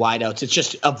of these wideouts. It's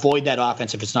just avoid that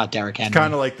offense if it's not Derrick Henry. It's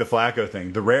kind of like the Flacco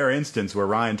thing. The rare instance where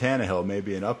Ryan Tannehill may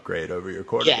be an upgrade over your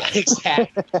quarterback. Yeah,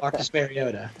 exactly. Marcus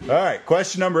Mariota. All right,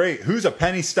 question number 8. Who's a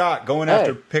penny stock going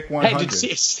after pick 100? Hey,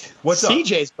 dude, what's up?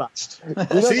 CJ's bust.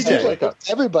 CJ.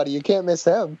 Everybody, you can't miss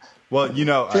him. Well,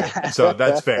 so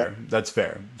that's fair. That's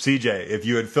fair. CJ, if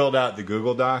you had filled out the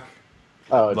Google Doc,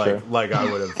 I would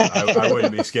have, I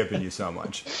wouldn't be skipping you so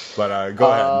much. But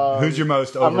go ahead. Who's your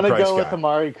most overpriced guy? I'm going to go with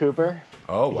Amari Cooper.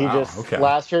 Oh, wow.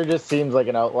 Last year just seems like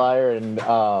an outlier, and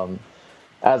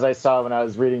as I saw when I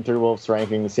was reading through Wolf's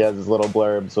rankings, he has his little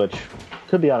blurbs, which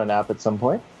could be on an app at some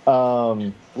point.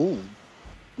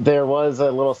 There was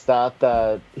a little stat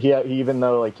that he even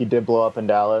though he did blow up in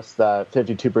Dallas, that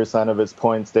 52% of his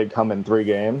points did come in 3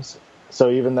 games. So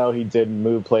even though he did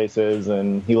move places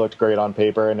and he looked great on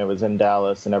paper and it was in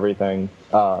Dallas and everything,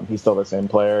 he's still the same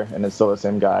player and it's still the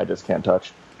same guy I just can't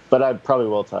touch. But I probably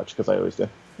will touch because I always do.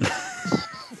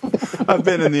 I've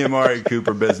been in the Amari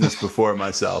Cooper business before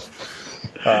myself.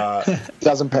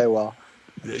 Doesn't pay well.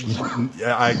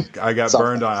 I got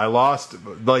burned on. I lost,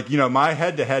 my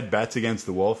head-to-head bets against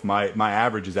the Wolf. My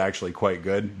average is actually quite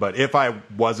good. But if I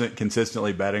wasn't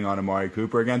consistently betting on Amari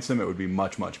Cooper against him, it would be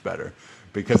much, much better.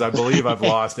 Because I believe I've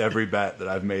lost every bet that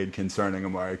I've made concerning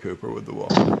Amari Cooper with the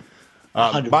Wolf.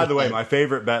 By the way, my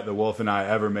favorite bet the Wolf and I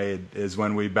ever made is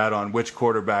when we bet on which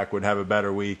quarterback would have a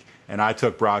better week, and I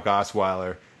took Brock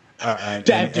Osweiler, and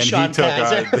he took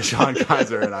Deshaun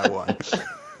Kaiser, and I won.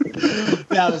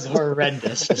 That was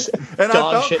horrendous. And I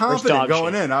felt confident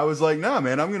going in. I was like, "No,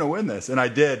 man, I'm going to win this," and I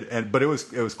did. But it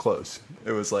was close.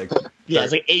 It was like it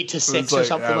was like 8-6 or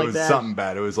something like that. It was something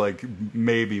bad. It was like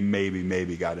maybe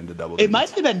got into double digits. It might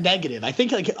have been negative. I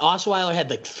think like Osweiler had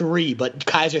like 3, but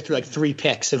Kaiser threw like 3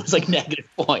 picks. It was like negative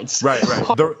points. Right.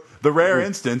 The rare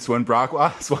instance when Brock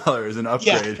Osweiler is an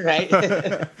upgrade. Yeah, right.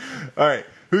 All right.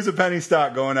 Who's a penny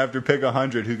stock going after pick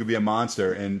 100 who could be a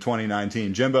monster in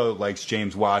 2019? Jimbo likes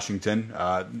James Washington.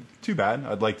 Too bad.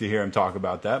 I'd like to hear him talk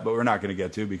about that, but we're not going to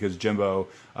get to because Jimbo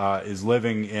is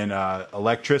living in an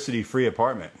electricity-free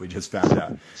apartment, we just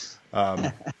found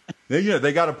out.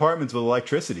 They got apartments with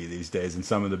electricity these days in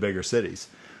some of the bigger cities.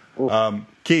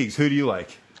 Keegs, who do you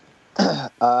like?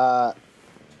 I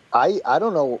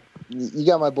don't know. You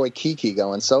got my boy Kiki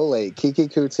going so late. Kiki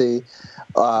Kuti.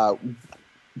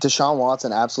 Deshaun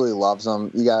Watson absolutely loves him.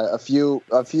 You got a few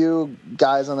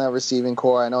guys on that receiving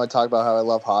core. I know I talked about how I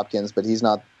love Hopkins, but he's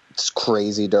not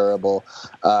crazy durable.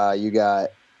 You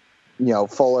got,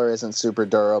 Fuller isn't super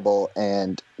durable,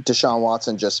 and Deshaun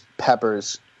Watson just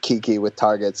peppers Kiki with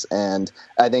targets. And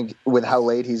I think with how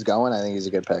late he's going, I think he's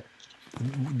a good pick.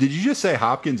 Did you just say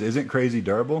Hopkins isn't crazy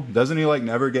durable? Doesn't he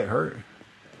never get hurt?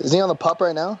 Is he on the PUP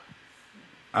right now?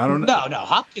 I don't know. No,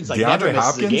 Hopkins DeAndre never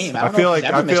misses a game. I feel like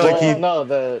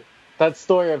that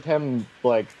story of him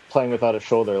playing without a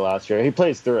shoulder last year. He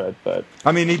plays through it, but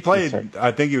I mean, he played.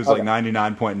 I think he was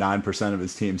 99.9% of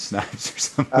his team snaps or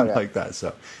something like that.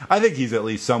 So I think he's at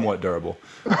least somewhat durable.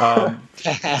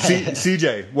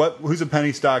 CJ, who's a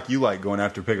penny stock you like going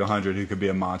after pick 100 who could be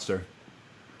a monster?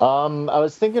 I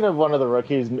was thinking of one of the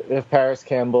rookies. If Paris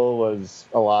Campbell was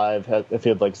alive, if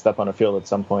he'd step on a field at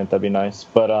some point, that'd be nice.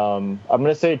 But I'm going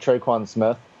to say Traquan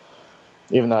Smith,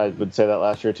 even though I would say that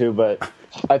last year too. But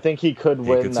I think he could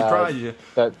win. He could surprise you.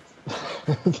 The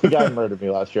guy murdered me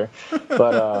last year.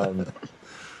 But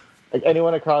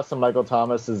anyone across from Michael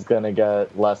Thomas is going to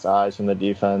get less eyes from the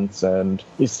defense, and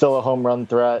he's still a home run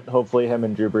threat. Hopefully, him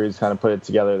and Drew Brees kind of put it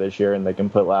together this year, and they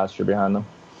can put last year behind them.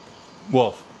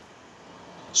 Wolf.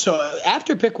 So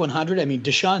after pick 100, I mean,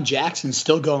 Deshaun Jackson's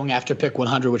still going after pick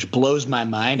 100, which blows my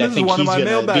mind. This is one of my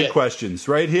mailbag questions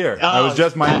right here.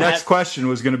 My next question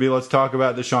was going to be, let's talk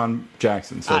about Deshaun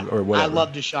Jackson or whatever. I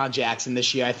love Deshaun Jackson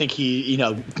this year. I think he,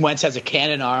 Wentz has a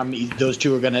cannon arm. Those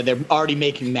two they're already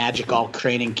making magic all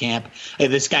training camp.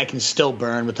 This guy can still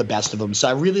burn with the best of them. So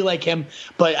I really like him,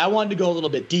 but I wanted to go a little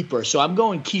bit deeper. So I'm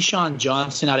going Keyshawn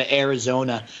Johnson out of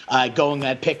Arizona, going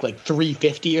that pick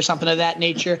 350 or something of that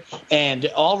nature. And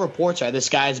all reports are this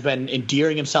guy's been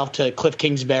endearing himself to Cliff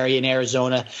Kingsbury in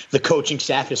Arizona, the coaching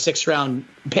staff, a 6th-round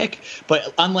pick.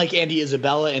 But unlike Andy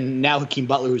Isabella and now Hakeem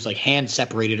Butler, who's hand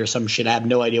separated or some shit, I have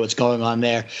no idea what's going on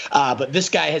there. But this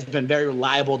guy has been very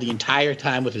reliable the entire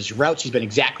time with his routes. He's been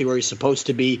exactly where he's supposed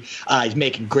to be. He's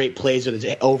making great plays with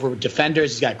his over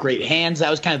defenders. He's got great hands. That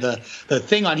was kind of the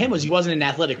thing on him was he wasn't an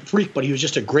athletic freak, but he was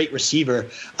just a great receiver.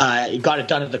 He got it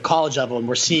done at the college level, and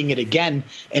we're seeing it again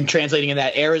and translating in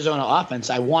that Arizona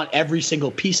offense. I want every single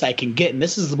piece I can get, and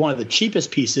this is one of the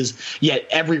cheapest pieces, yet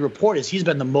every report is he's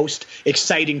been the most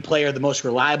exciting player, the most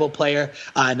reliable player,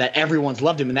 and that everyone's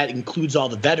loved him, and that includes all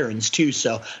the veterans too.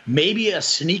 So maybe a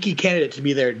sneaky candidate to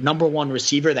be their number one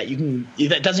receiver that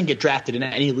doesn't get drafted in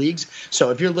any leagues.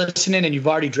 So if you're listening and you've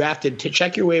already drafted,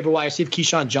 check your waiver wire, see if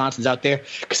Keyshawn Johnson's out there,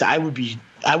 because I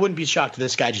wouldn't be shocked if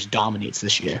this guy just dominates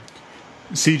this year.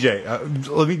 CJ,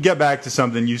 let me get back to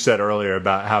something you said earlier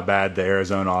about how bad the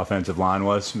Arizona offensive line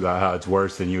was, about how it's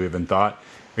worse than you even thought.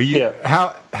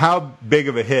 How big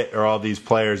of a hit are all these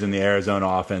players in the Arizona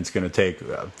offense going to take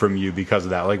from you because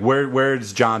of that? Where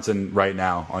is Johnson right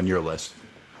now on your list?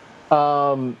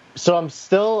 So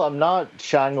I'm not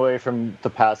shying away from the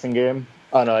passing game.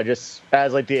 I don't know. I just,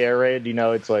 as the air raid,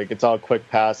 it's all quick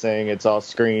passing, it's all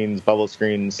screens, bubble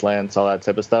screens, slants, all that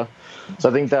type of stuff. So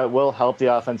I think that will help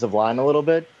the offensive line a little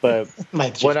bit. But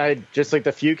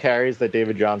the few carries that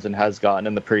David Johnson has gotten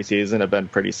in the preseason have been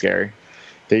pretty scary.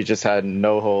 They just had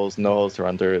no holes to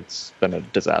run through. It's been a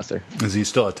disaster. Is he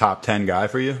still a top 10 guy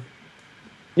for you?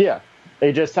 Yeah.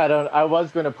 They just had I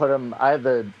was going to put him. I had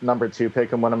the number 2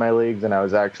 pick in one of my leagues, and I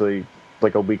was actually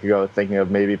like a week ago thinking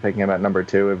of maybe picking him at number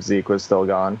 2 if Zeke was still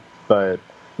gone, but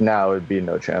now it would be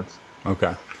no chance.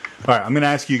 Okay. All right, I'm going to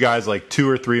ask you guys like 2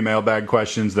 or 3 mailbag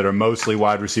questions that are mostly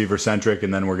wide receiver centric,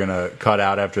 and then we're going to cut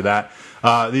out after that.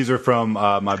 These are from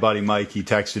my buddy Mike. He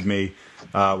texted me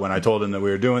when I told him that we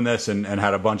were doing this and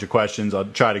had a bunch of questions. I'll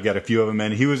try to get a few of them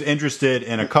in. He was interested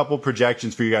in a couple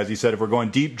projections for you guys. He said if we're going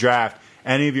deep draft,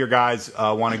 any of your guys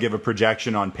want to give a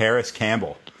projection on Paris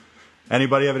Campbell?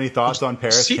 Anybody have any thoughts on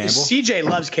Paris Campbell? CJ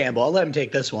loves Campbell. I'll let him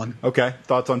take this one. Okay.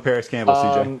 Thoughts on Paris Campbell,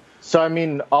 CJ? So, I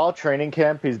mean, all training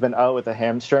camp, he's been out with a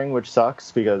hamstring, which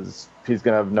sucks because he's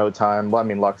going to have no time. Well, I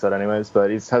mean, Luck said anyways, but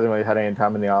he hasn't really had any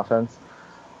time in the offense.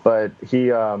 But he,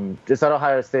 just at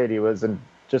Ohio State, he was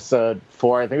just I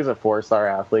think he was a 4-star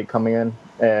athlete coming in.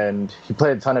 And he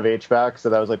played a ton of H-back, so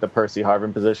that was like the Percy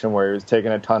Harvin position where he was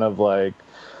taking a ton of like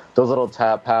those little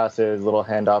tap passes, little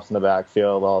handoffs in the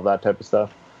backfield, all that type of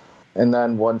stuff. And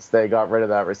then once they got rid of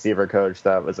that receiver coach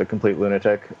that was a complete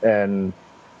lunatic and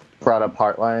brought up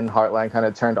Hartline kind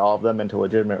of turned all of them into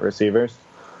legitimate receivers.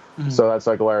 Mm-hmm. So that's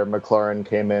like where McLaurin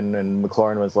came in, and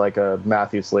McLaurin was like a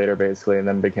Matthew Slater basically, and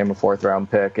then became a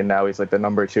 4th-round pick, and now he's like the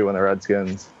number 2 in the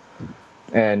Redskins,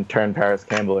 and turned Paris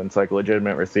Campbell into like a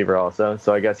legitimate receiver also.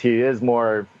 So I guess he is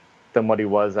more than what he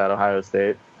was at Ohio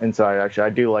State, and so I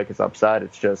do like his upside.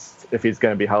 It's just if he's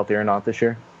going to be healthy or not this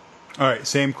year. All right,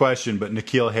 same question, but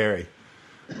N'Keal Harry.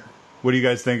 What do you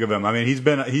guys think of him? I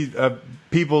mean,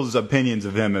 people's opinions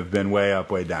of him have been way up,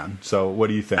 way down. So what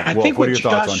do you think? Wolf, what are your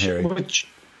thoughts on Harry?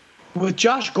 With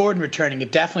Josh Gordon returning,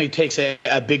 it definitely takes a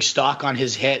big stock on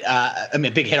his hit. A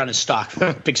big hit on his stock.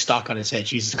 Big stock on his hit.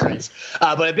 Jesus Christ.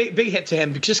 But a big hit to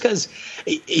him just because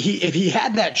if he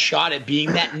had that shot at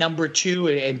being that number 2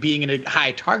 and being in a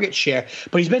high target share,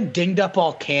 but he's been dinged up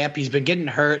all camp. He's been getting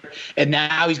hurt, and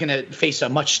now he's going to face a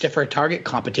much stiffer target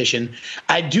competition.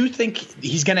 I do think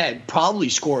he's going to probably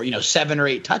score 7 or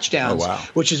 8 touchdowns,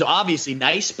 which is obviously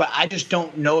nice, but I just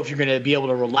don't know if you're going to be able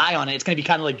to rely on it. It's going to be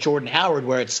kind of like Jordan Howard,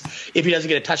 where it's if he doesn't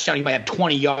get a touchdown, he might have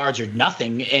 20 yards or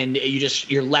nothing, and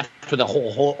you're left with a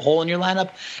whole hole in your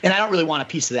lineup. And I don't really want a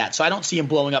piece of that, so I don't see him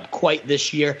blowing up quite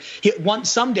this year.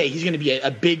 Someday he's going to be a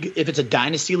big. If it's a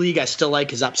dynasty league, I still like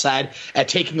his upside at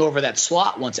taking over that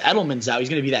slot once Edelman's out. He's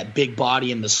going to be that big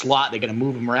body in the slot. They're going to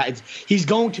move him around. He's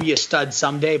going to be a stud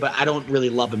someday, but I don't really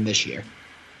love him this year.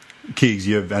 Keegs,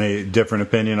 you have any different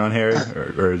opinion on Harry,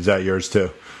 or is that yours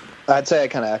too? I'd say I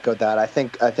kind of echoed that. I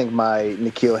think my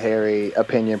N'Keal Harry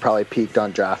opinion probably peaked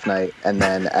on draft night, and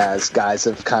then as guys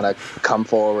have kind of come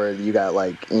forward, you got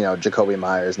Jacoby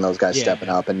Myers and those guys stepping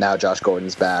up, and now Josh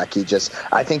Gordon's back.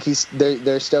 I think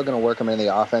they're still going to work him in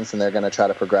the offense, and they're going to try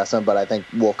to progress him. But I think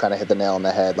Wolf kind of hit the nail on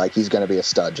the head. Like he's going to be a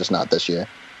stud, just not this year.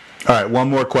 All right, one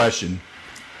more question.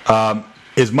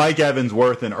 Is Mike Evans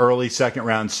worth an early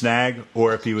 2nd-round snag,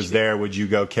 or if he was there, would you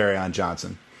go Kerryon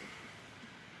Johnson?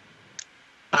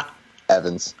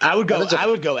 Evans. I would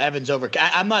go Evans over.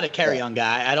 I'm not a Kerryon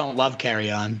guy. I don't love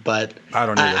Kerryon, but I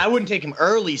don't either. I wouldn't take him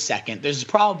early 2nd. There's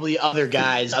probably other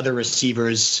guys, other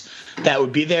receivers that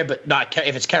would be there, but not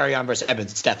if it's Kerryon versus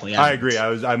Evans, it's definitely Evans. I agree.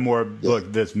 I'm more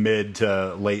this mid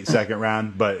to late 2nd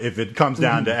round, but if it comes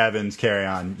down to Evans,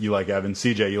 Kerryon, you like Evans.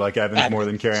 CJ, you like Evans more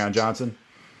than Kerryon Johnson?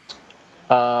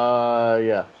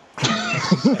 Yeah.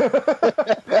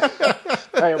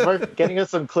 All right, we're getting us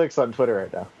some clicks on Twitter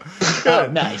right now. Oh,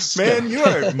 nice. Man, you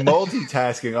are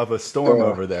multitasking up a storm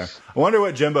over there. I wonder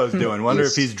what Jimbo's doing. Wonder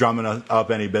if he's drumming up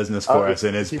any business for us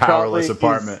in his powerless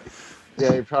apartment.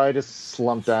 Yeah, he probably just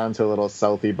slumped down to a little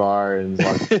Southie bar and he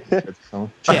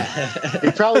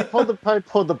probably pulled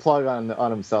the plug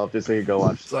on himself just so he could go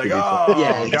watch. It's like,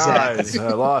 guys,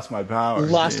 I lost my power.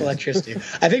 Lost electricity.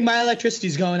 I think my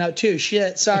electricity's going out too.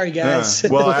 Shit, sorry guys.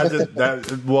 Yeah.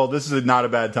 Well, this is not a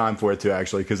bad time for it too,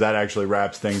 actually, because that actually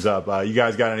wraps things up. You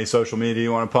guys got any social media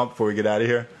you want to pump before we get out of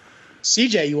here?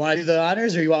 CJ, you want to do the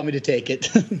honors or you want me to take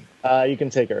it? You can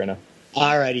take it right now.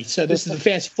 Alrighty, so this is the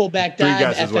Fancy Fullback Dive. 3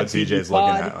 guesses what CJ's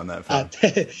looking at on that phone.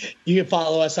 You can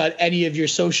follow us on any of your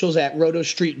socials at Roto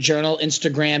Street Journal,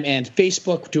 Instagram, and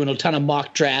Facebook. We're doing a ton of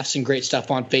mock drafts and great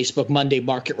stuff on Facebook. Monday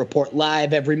Market Report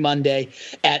live every Monday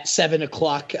at 7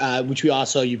 o'clock, which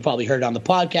you probably heard on the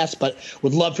podcast, but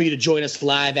would love for you to join us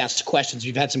live, ask questions.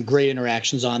 We've had some great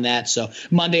interactions on that. So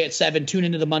Monday at 7, tune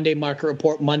into the Monday Market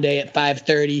Report. Monday at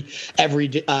 5:30 every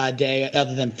day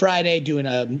other than Friday, doing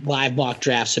a live mock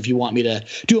draft. So if you want me to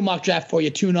do a mock draft for you,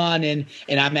 tune on in,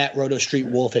 and I'm at Roto Street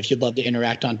Wolf. If you'd love to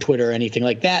interact on Twitter or anything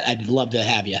like that, I'd love to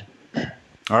have you.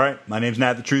 All right, my name's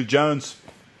Nat the Truth Jones.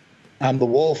 I'm the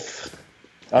Wolf.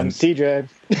 I'm CJ.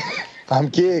 I'm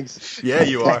Giggs. Yeah,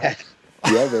 you are.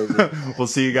 Yeah, baby. We'll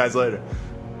see you guys later.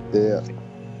 Yeah.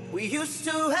 We used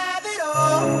to have it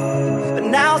all, but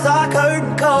now's our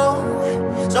curtain call.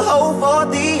 So hold for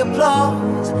the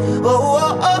applause. Oh,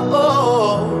 oh, oh,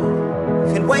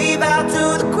 oh. And wave out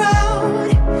to the crowd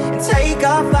and take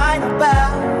our final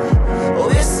bow. Oh,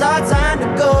 it's our time to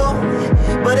go,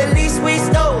 but at least we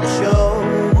stole the show.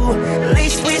 At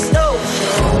least we stole the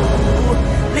show.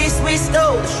 At least we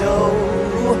stole the show.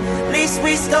 At least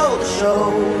we stole the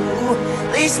show.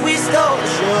 At least we stole the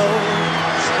show.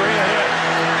 Straight ahead.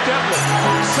 Devlin,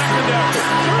 second effort,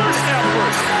 third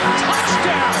effort,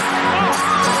 touchdown.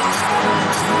 Oh.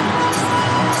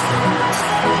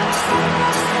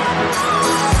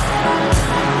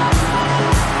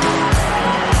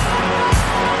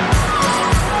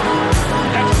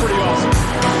 That's pretty awesome.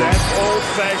 That's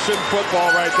old-fashioned football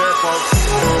right there,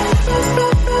 folks.